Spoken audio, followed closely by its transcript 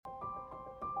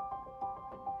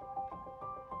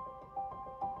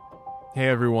Hey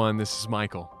everyone, this is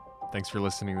Michael. Thanks for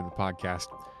listening to the podcast.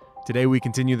 Today we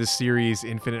continue the series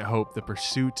Infinite Hope, the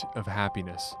Pursuit of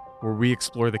Happiness, where we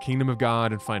explore the kingdom of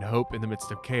God and find hope in the midst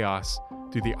of chaos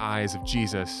through the eyes of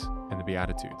Jesus and the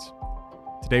Beatitudes.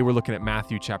 Today we're looking at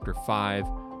Matthew chapter 5,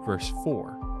 verse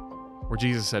 4, where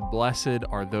Jesus said, "Blessed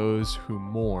are those who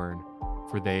mourn,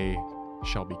 for they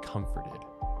shall be comforted."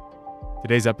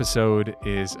 Today's episode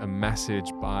is a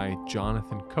message by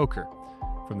Jonathan Coker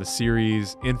from the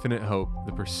series Infinite Hope,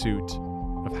 the Pursuit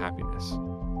of Happiness.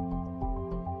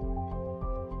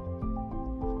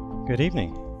 Good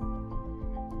evening.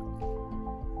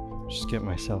 Just get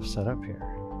myself set up here.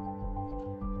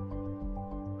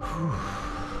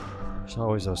 There's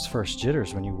always those first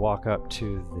jitters when you walk up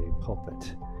to the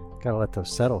pulpit. Gotta let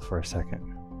those settle for a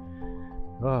second.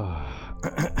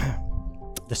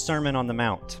 The Sermon on the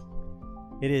Mount.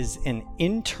 It is an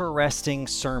interesting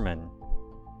sermon,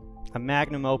 a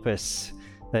magnum opus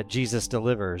that Jesus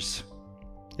delivers.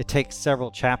 It takes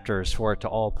several chapters for it to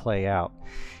all play out.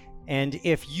 And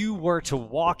if you were to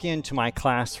walk into my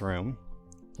classroom,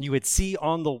 you would see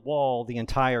on the wall the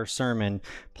entire sermon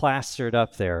plastered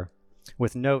up there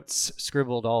with notes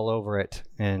scribbled all over it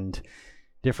and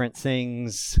different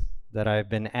things that I've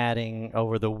been adding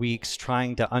over the weeks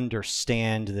trying to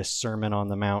understand this Sermon on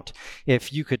the Mount.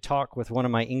 If you could talk with one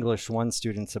of my English 1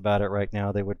 students about it right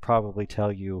now, they would probably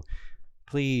tell you,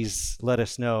 please let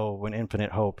us know when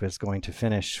Infinite Hope is going to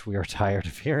finish. We are tired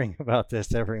of hearing about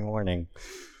this every morning.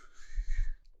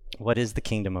 What is the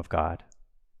kingdom of God?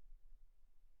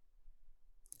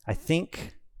 I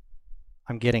think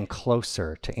I'm getting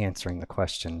closer to answering the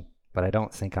question, but I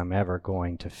don't think I'm ever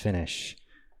going to finish.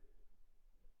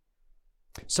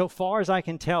 So far as I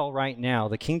can tell right now,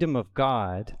 the kingdom of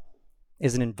God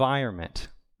is an environment,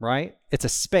 right? It's a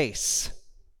space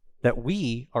that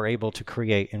we are able to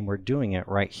create, and we're doing it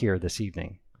right here this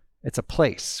evening. It's a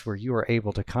place where you are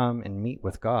able to come and meet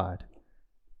with God.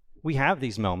 We have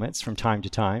these moments from time to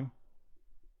time.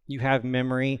 You have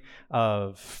memory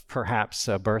of perhaps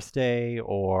a birthday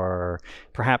or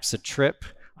perhaps a trip.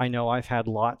 I know I've had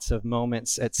lots of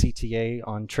moments at CTA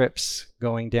on trips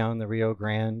going down the Rio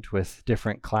Grande with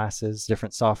different classes,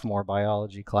 different sophomore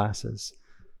biology classes.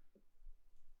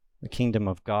 The kingdom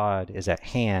of God is at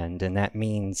hand, and that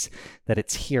means that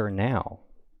it's here now.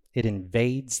 It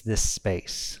invades this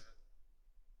space.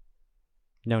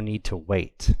 No need to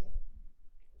wait.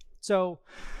 So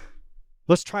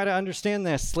let's try to understand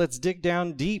this. Let's dig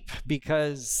down deep,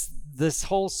 because this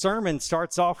whole sermon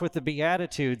starts off with the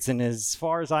Beatitudes, and as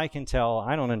far as I can tell,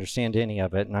 I don't understand any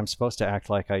of it, and I'm supposed to act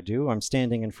like I do. I'm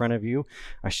standing in front of you.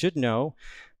 I should know,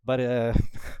 but I'm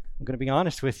going to be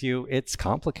honest with you. It's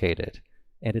complicated,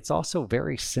 and it's also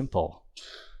very simple.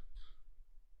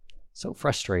 So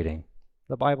frustrating.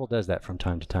 The Bible does that from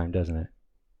time to time, doesn't it?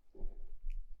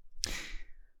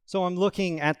 So I'm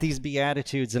looking at these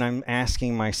Beatitudes, and I'm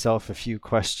asking myself a few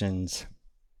questions.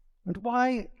 And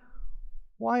why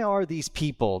are these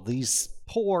people, these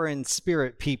poor in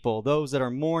spirit people, those that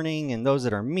are mourning and those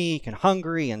that are meek and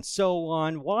hungry and so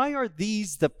on, why are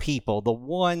these the people, the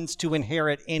ones to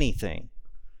inherit anything?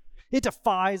 It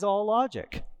defies all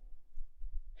logic.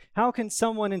 How can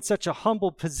someone in such a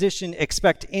humble position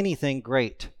expect anything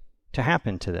great to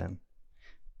happen to them?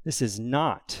 This is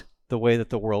not the way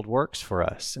that the world works for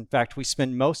us. In fact, we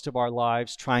spend most of our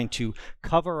lives trying to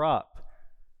cover up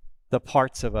the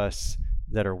parts of us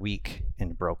that are weak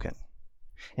and broken.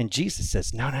 And Jesus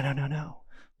says, no.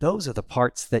 Those are the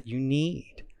parts that you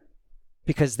need,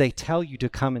 because they tell you to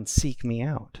come and seek me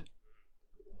out.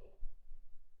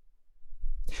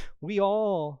 We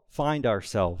all find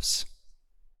ourselves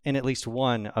in at least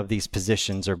one of these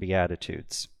positions or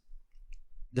beatitudes.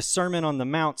 The Sermon on the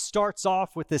Mount starts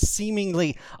off with this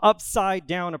seemingly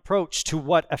upside-down approach to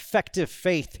what effective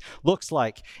faith looks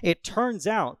like. It turns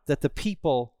out that the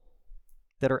people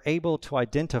that are able to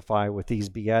identify with these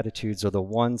Beatitudes are the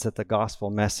ones that the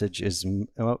gospel message is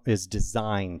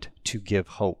designed to give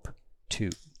hope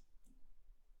to.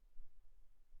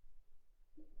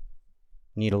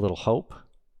 Need a little hope?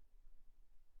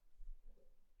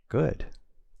 Good.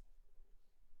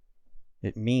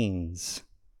 It means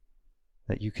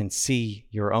that you can see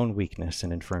your own weakness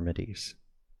and infirmities.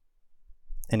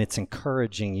 And it's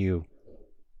encouraging you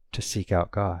to seek out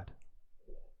God.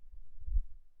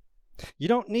 You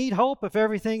don't need hope if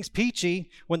everything's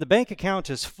peachy. When the bank account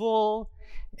is full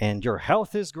and your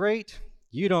health is great,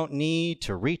 you don't need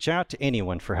to reach out to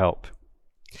anyone for help.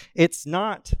 It's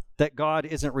not that God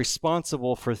isn't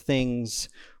responsible for things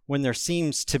when there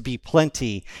seems to be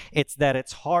plenty. It's that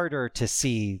it's harder to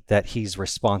see that he's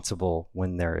responsible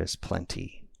when there is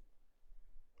plenty.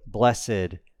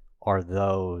 Blessed are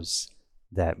those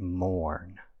that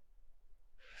mourn.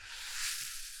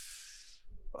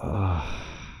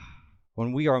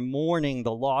 When we are mourning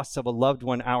the loss of a loved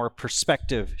one, our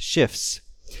perspective shifts.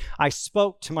 I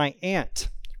spoke to my aunt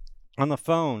on the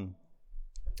phone,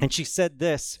 and she said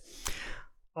this: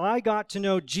 I got to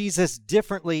know Jesus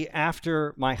differently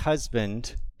after my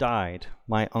husband died,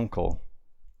 my uncle,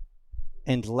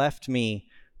 and left me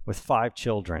with 5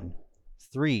 children,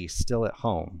 3 still at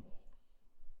home.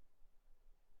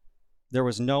 There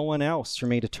was no one else for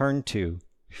me to turn to.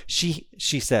 She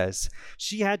says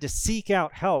she had to seek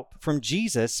out help from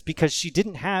Jesus because she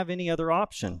didn't have any other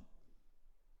option.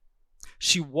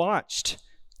 She watched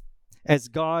as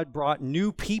God brought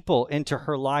new people into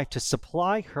her life to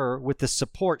supply her with the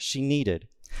support she needed.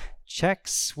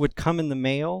 Checks would come in the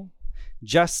mail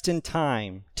just in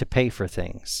time to pay for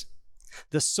things.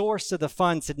 The source of the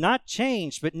funds had not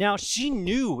changed, but now she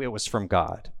knew it was from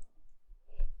God.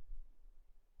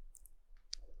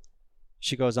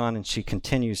 She goes on and she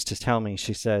continues to tell me,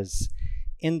 she says,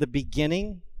 in the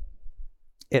beginning,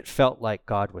 it felt like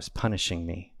God was punishing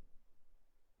me.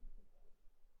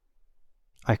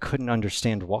 I couldn't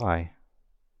understand why.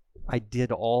 I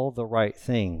did all the right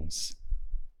things.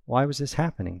 Why was this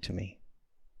happening to me?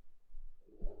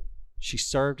 She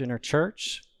served in her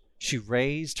church. She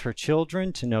raised her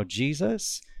children to know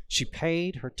Jesus. She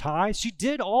paid her tithes. She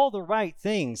did all the right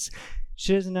things.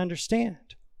 She doesn't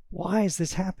understand. Why is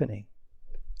this happening?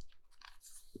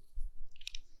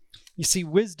 You see,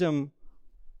 wisdom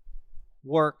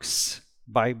works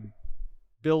by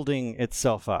building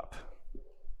itself up.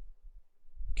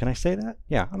 Can I say that?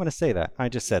 Yeah, I'm going to say that. I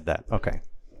just said that. Okay.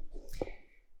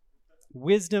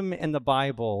 Wisdom in the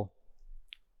Bible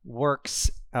works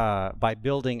by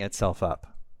building itself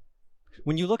up.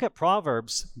 When you look at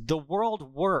Proverbs, the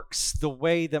world works the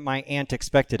way that my aunt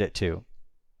expected it to.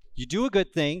 You do a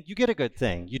good thing, you get a good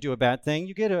thing. You do a bad thing,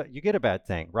 you get a bad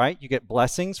thing, right? You get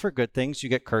blessings for good things, you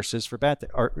get curses for bad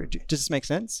things. Does this make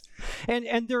sense?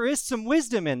 And there is some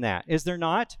wisdom in that, is there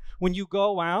not? When you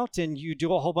go out and you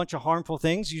do a whole bunch of harmful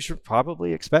things, you should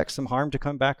probably expect some harm to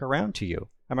come back around to you.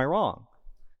 Am I wrong?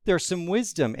 There's some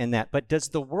wisdom in that, but does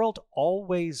the world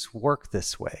always work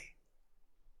this way?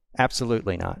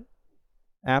 Absolutely not.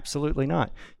 Absolutely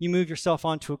not. You move yourself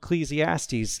onto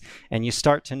Ecclesiastes and you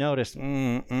start to notice,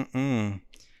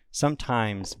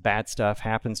 sometimes bad stuff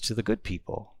happens to the good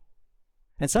people.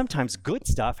 And sometimes good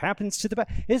stuff happens to the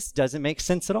bad. This doesn't make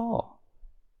sense at all.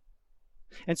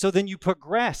 And so then you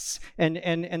progress,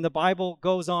 and the Bible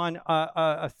goes on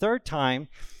a third time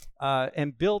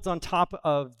and builds on top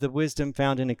of the wisdom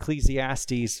found in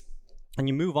Ecclesiastes, and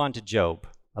you move on to Job.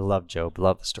 I love Job,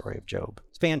 love the story of Job.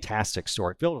 It's a fantastic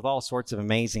story, filled with all sorts of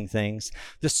amazing things.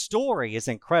 The story is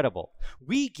incredible.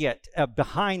 We get a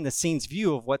behind-the-scenes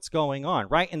view of what's going on,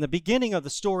 right? In the beginning of the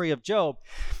story of Job,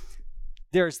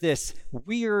 there's this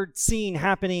weird scene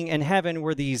happening in heaven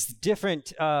where these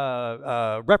different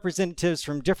representatives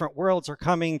from different worlds are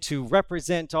coming to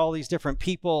represent all these different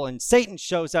people, and Satan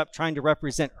shows up trying to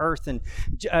represent Earth,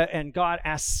 and God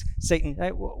asks Satan, hey,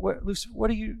 why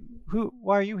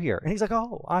are you here? And he's like,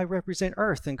 oh, I represent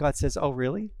Earth. And God says, oh,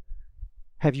 really?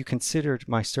 Have you considered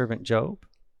my servant Job?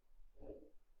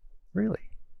 Really?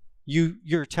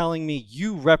 You're telling me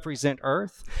you represent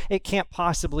Earth? It can't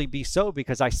possibly be so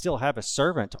because I still have a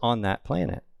servant on that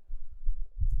planet.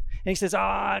 And he says,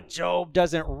 Job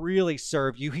doesn't really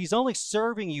serve you. He's only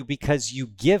serving you because you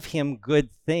give him good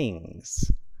things.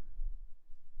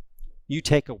 You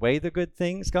take away the good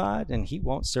things, God, and he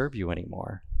won't serve you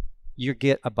anymore. You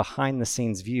get a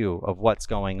behind-the-scenes view of what's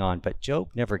going on. But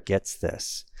Job never gets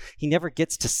this. He never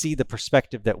gets to see the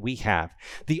perspective that we have.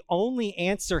 The only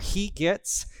answer he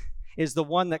gets is the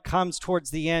one that comes towards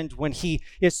the end when he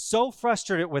is so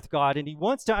frustrated with God and he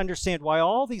wants to understand why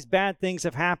all these bad things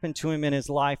have happened to him in his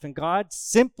life. And God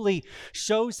simply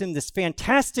shows him this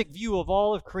fantastic view of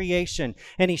all of creation.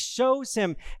 And he shows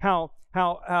him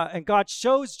and God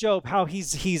shows Job how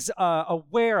he's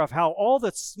aware of how all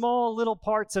the small little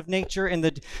parts of nature and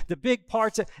the big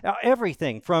parts of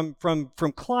everything from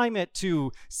climate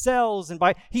to cells and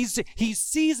he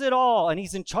sees it all, and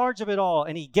he's in charge of it all,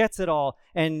 and he gets it all,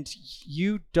 and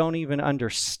you don't even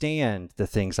understand the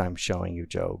things I'm showing you,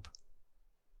 Job.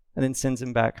 And then sends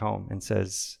him back home and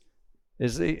is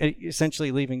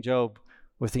essentially leaving Job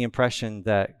with the impression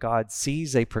that God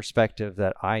sees a perspective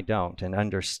that I don't and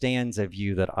understands a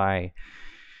view that I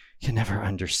can never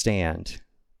understand.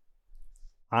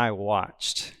 I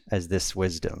watched as this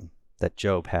wisdom that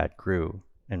Job had grew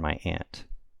in my aunt.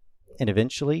 And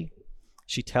eventually,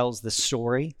 she tells this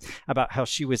story about how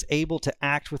she was able to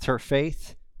act with her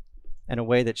faith in a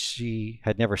way that she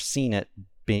had never seen it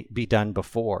be done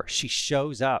before. She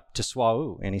shows up to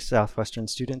SWAU. Any Southwestern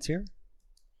students here?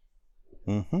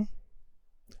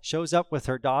 Shows up with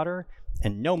her daughter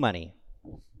and no money.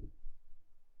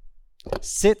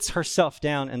 Sits herself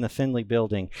down in the Finley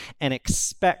building and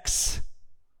expects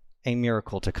a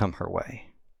miracle to come her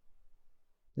way.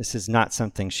 This is not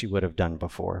something she would have done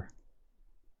before.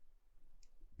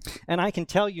 And I can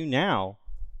tell you now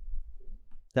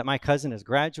that my cousin has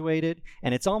graduated,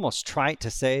 and it's almost trite to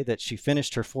say that she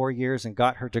finished her 4 years and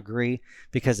got her degree,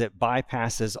 because it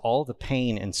bypasses all the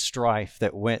pain and strife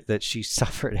that she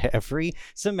suffered every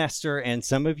semester. And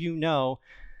some of you know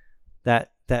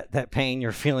that pain,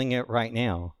 you're feeling it right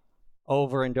now,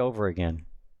 over and over again.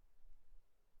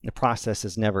 The process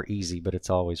is never easy, but it's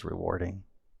always rewarding.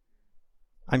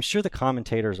 I'm sure the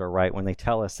commentators are right when they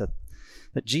tell us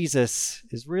that Jesus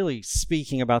is really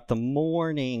speaking about the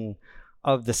mourning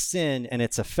of the sin and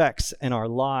its effects in our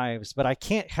lives. But I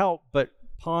can't help but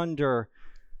ponder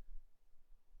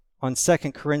on 2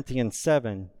 Corinthians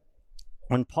 7,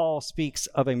 when Paul speaks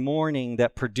of a mourning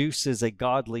that produces a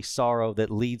godly sorrow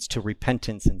that leads to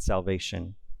repentance and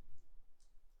salvation.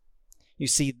 You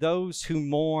see, those who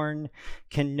mourn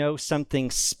can know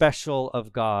something special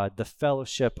of God, the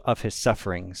fellowship of his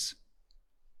sufferings,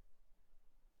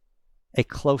 a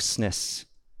closeness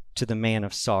to the man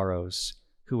of sorrows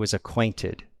who is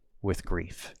acquainted with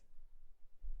grief.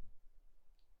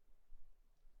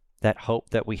 That hope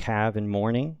that we have in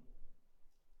mourning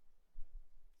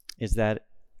is that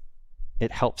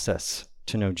it helps us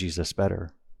to know Jesus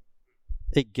better.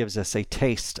 It gives us a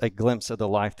taste, a glimpse of the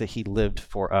life that he lived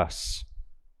for us.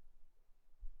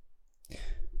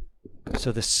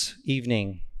 So this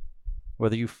evening,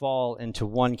 whether you fall into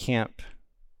one camp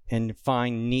and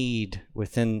find need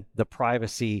within the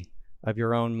privacy of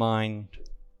your own mind,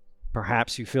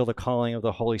 perhaps you feel the calling of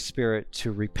the Holy Spirit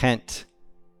to repent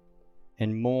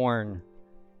and mourn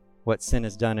what sin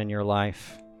has done in your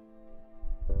life.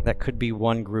 That could be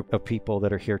one group of people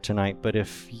that are here tonight. But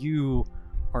if you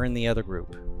are in the other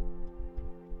group,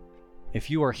 if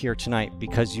you are here tonight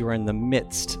because you are in the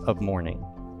midst of mourning,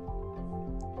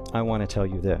 I want to tell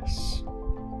you this.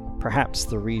 Perhaps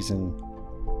the reason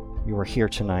you are here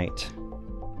tonight,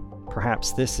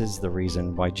 perhaps this is the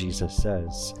reason why Jesus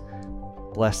says,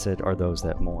 "Blessed are those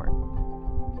that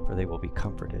mourn, for they will be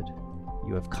comforted."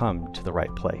 You have come to the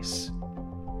right place.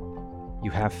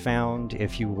 You have found,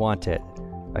 if you want it,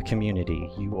 a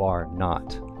community. You are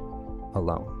not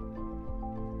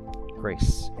alone.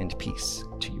 Grace and peace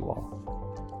to you all.